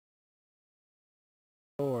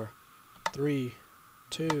4, 3,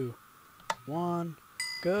 2, 1,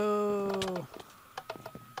 go!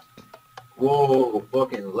 Whoa,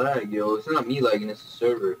 fucking lag, yo. It's not me lagging, it's the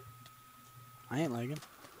server. I ain't lagging.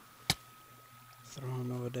 Throw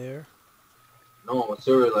him over there. No,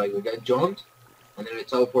 server lag. Like, I jumped, and then it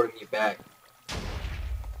teleported me back.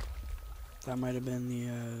 That might have been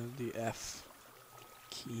the F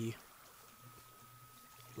key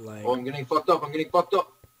lag. Oh, I'm getting fucked up, I'm getting fucked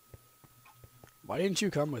up. Why didn't you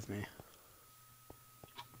come with me?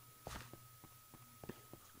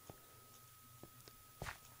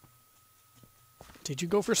 Did you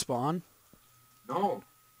go for spawn? No.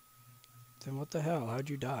 Then what the hell? How'd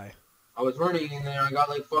you die? I was running, and then I got,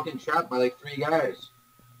 like, fucking trapped by, like, 3 guys.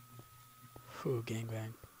 Whew,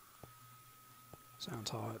 gangbang. Sounds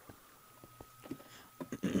hot.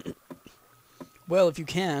 Well, if you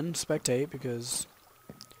can, spectate, because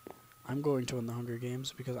I'm going to win the Hunger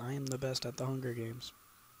Games, because I am the best at the Hunger Games.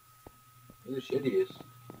 Who the shit he is?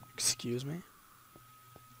 Excuse me?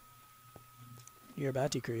 You're a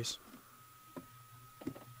batty crease.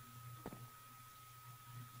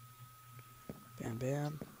 Bam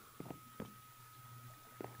bam.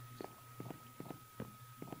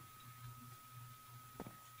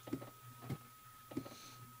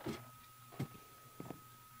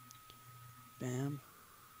 Bam.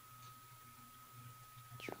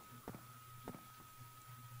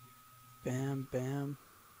 Bam bam.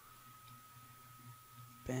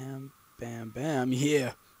 Bam bam bam.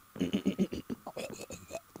 Yeah. There's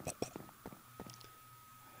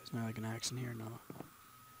not like an accent here, no.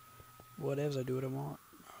 Whatevs, I do what I want.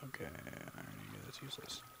 Okay, alright, let's use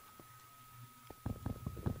this.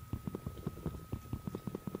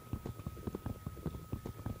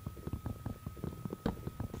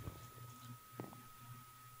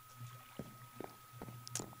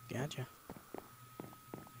 Gotcha.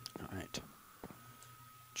 Alright.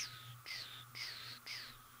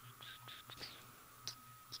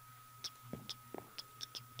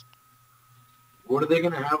 What are they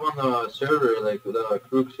gonna have on the server, like, the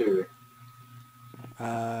Krook server?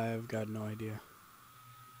 I've got no idea.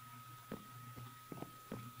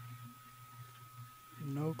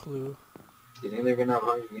 No clue. Do you think they're gonna have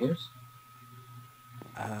Hunger Games?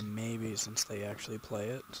 Maybe, since they actually play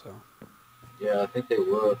it, so. Yeah, I think they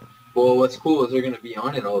will. Well, what's cool is they're gonna be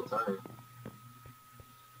on it all the time.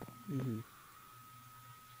 Mm-hmm.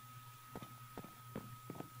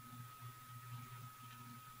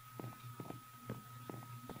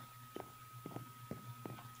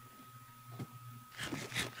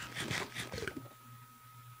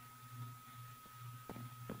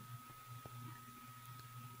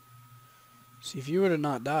 See, if you would have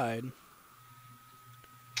not died,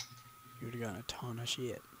 you would have gotten a ton of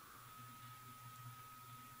shit.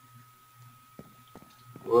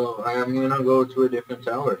 Well, I'm gonna go to a different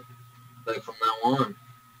tower. Like, from now on.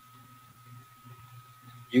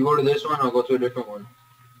 You go to this one, I'll go to a different one.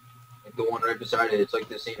 Like, the one right beside it, it's like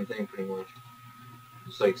the same thing, pretty much.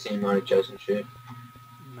 It's like same amount of chests and shit.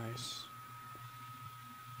 Nice.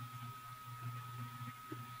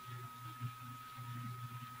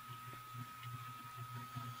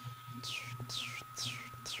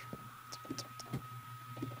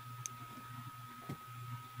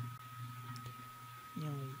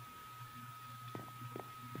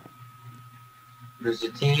 There's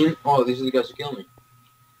a team. Oh, these are the guys who killed me.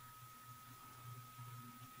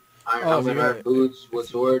 Iron helmet, iron boots, wood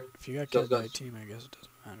sword. If you got killed by a team, I guess it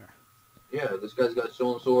doesn't matter. Yeah, this guy's got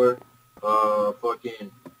stone sword,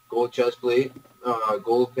 fucking gold chest plate,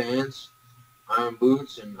 gold pants, iron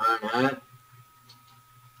boots, and iron hat.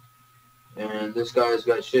 And this guy's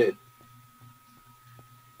got shit.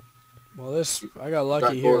 Well, I got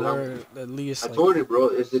lucky here. We're at least. I told you, bro.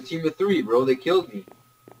 It's the team of 3, bro. They killed me.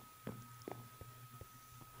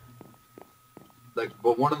 Like,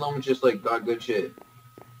 but one of them just like got good shit.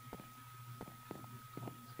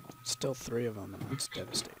 Still 3 of them, and that's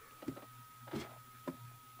devastating.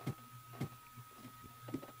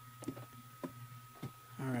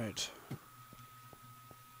 All right.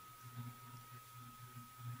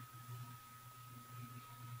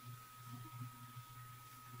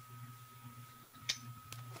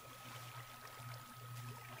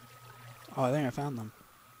 Oh, I think I found them.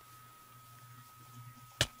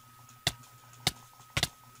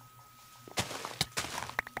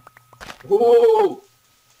 Whoa!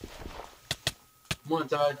 Come on,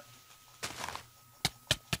 Todd.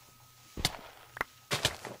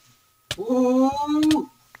 Ooh! Ooh!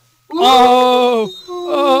 Oh!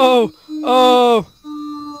 Oh! Oh!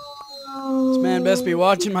 This man best be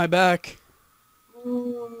watching my back.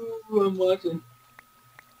 Ooh, I'm watching.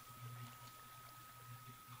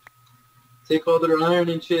 Take all their iron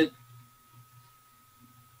and shit.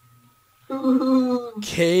 Ooh.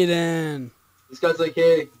 Caden. This guy's like,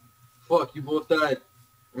 hey, fuck, you both died.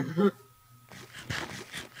 They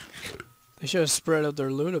should have spread out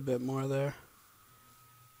their loot a bit more there.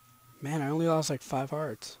 Man, I only lost like 5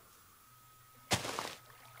 hearts.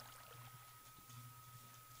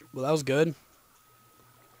 Well, that was good.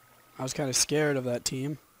 I was kind of scared of that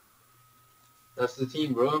team. That's the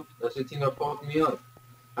team, bro. That's the team that fucked me up.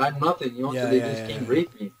 I had nothing, you know, Yeah, so they yeah, just yeah, came yeah.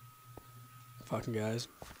 rape me. Fucking guys.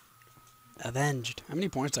 Avenged. How many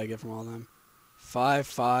points did I get from all of them? 5,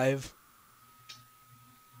 5.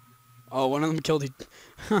 Oh, one of them killed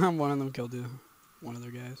one of them killed one of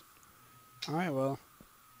their guys. Alright, well.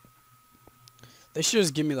 They should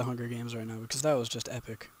just give me the Hunger Games right now because that was just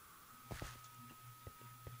epic.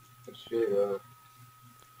 Shit,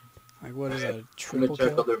 Like, what is that? A I'm triple gonna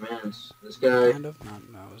check kill? other mans. This guy. Kind of? No,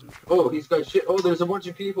 it wasn't a triple. Oh, he's got shit. Oh, there's a bunch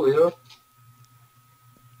of people, yo.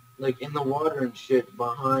 Like in the water and shit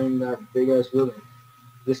behind that big ass building.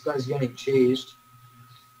 This guy's getting chased.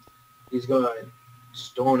 He's got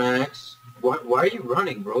stone axe. Why are you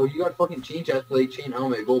running, bro? You got fucking chain chest plate, chain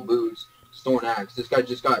helmet, gold boots, stone axe. This guy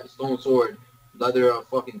just got stone sword, leather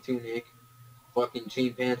fucking tunic, fucking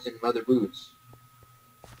chain pants, and leather boots.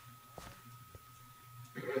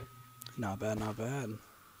 Not bad, not bad.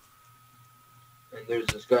 And there's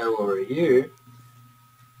this guy over here.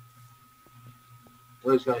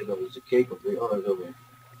 Where's this guy go? There's a cake over here. Oh, he's over here.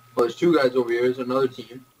 Oh, there's 2 guys over here. There's another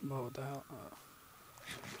team. What the hell?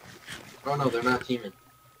 Oh no, they're not teaming.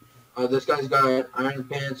 This guy's got iron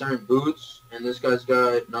pants, iron boots, and this guy's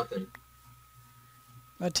got nothing.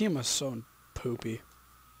 That team was so poopy.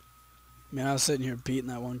 I mean, I was sitting here beating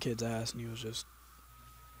that one kid's ass, and he was just...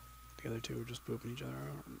 The other 2 were just pooping each other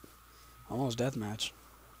out. Almost deathmatch.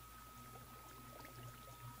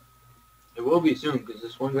 It will be soon, because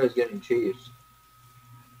this one guy's getting chased.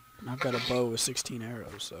 And I've got a bow with 16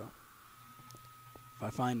 arrows, so... If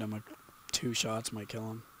I find him, 2 shots might kill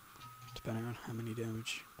him. Depending on how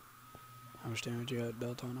much damage you got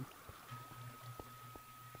dealt on him.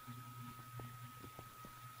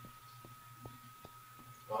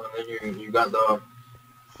 And then you got the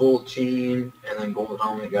full chain and then gold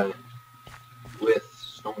helmet guy with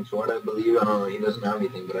stone sword, I believe. I don't know. He doesn't have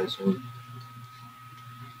anything, but I assume.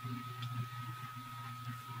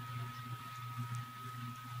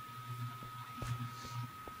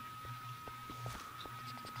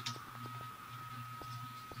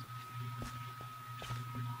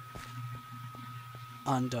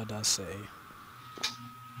 Andadase.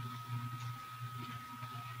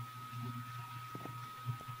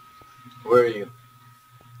 Where are you?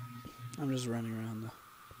 I'm just running around the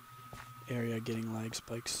area getting lag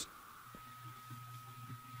spikes.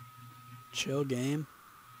 Chill game.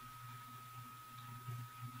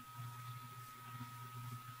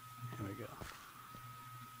 Here we go.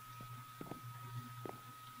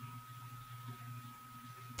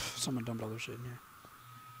 Someone dumped all their shit in here.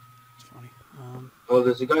 It's funny. Oh,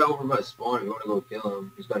 there's a guy over by spawn. You want to go kill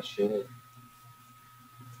him? He's got shit.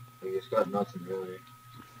 Like, he's got nothing really.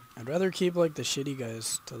 I'd rather keep like the shitty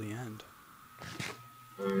guys till the end.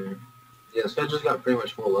 Yeah, this guy just got pretty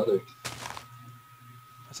much full leather.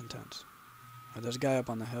 That's intense. There's a guy up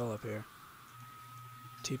on the hill up here.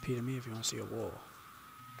 TP to me if you want to see a wall.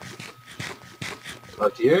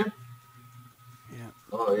 Up here? Yeah.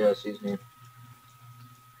 Oh yeah, I see his name.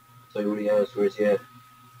 Tell you what he has. Where's he at?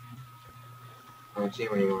 I don't see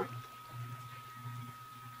him anymore.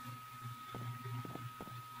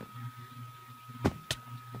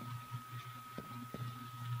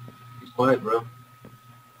 He's quiet, bro.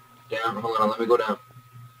 Down. Hold on. Let me go down.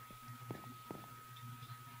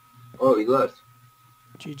 Oh, he left.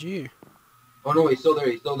 GG. Oh no, he's still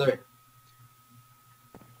there. He's still there.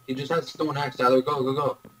 He just has a stone axe, Tyler. Go, go,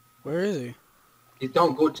 go. Where is he?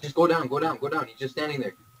 Don't go. Just go down. Go down. Go down. He's just standing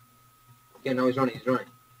there. Okay, now he's running. He's running.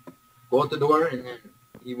 Go out the door, and then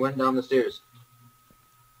he went down the stairs.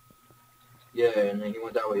 Yeah, and then he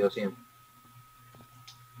went that way. You'll see him.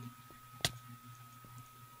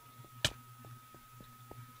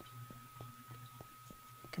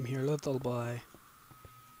 Come here, little boy.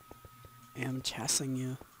 I'm chasing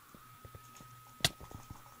you.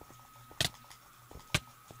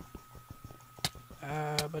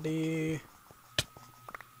 Ah, buddy.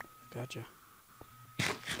 Gotcha.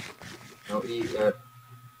 No,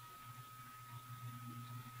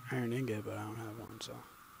 Iron ingot, but I don't have one, so.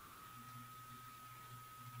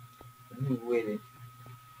 waiting.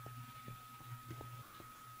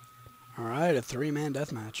 Alright, a 3-man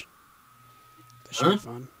deathmatch. This should be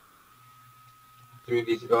fun.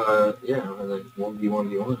 3v, yeah, like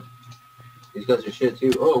 1v1v1. These guys are shit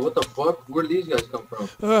too. Oh, what the fuck? Where do these guys come from?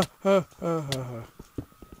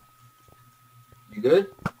 You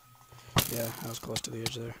good? Yeah, I was close to the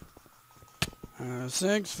edge there.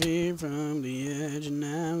 6 feet from the edge and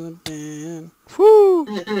I'm the man. Woo!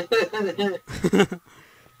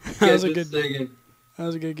 That was a good. Singing. That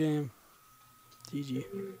was a good game. GG.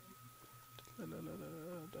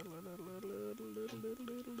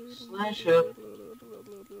 Slash up.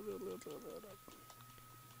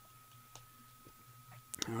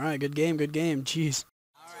 All right, good game, good game. Jeez.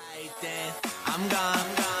 Alright then, I'm gone.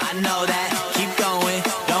 I know that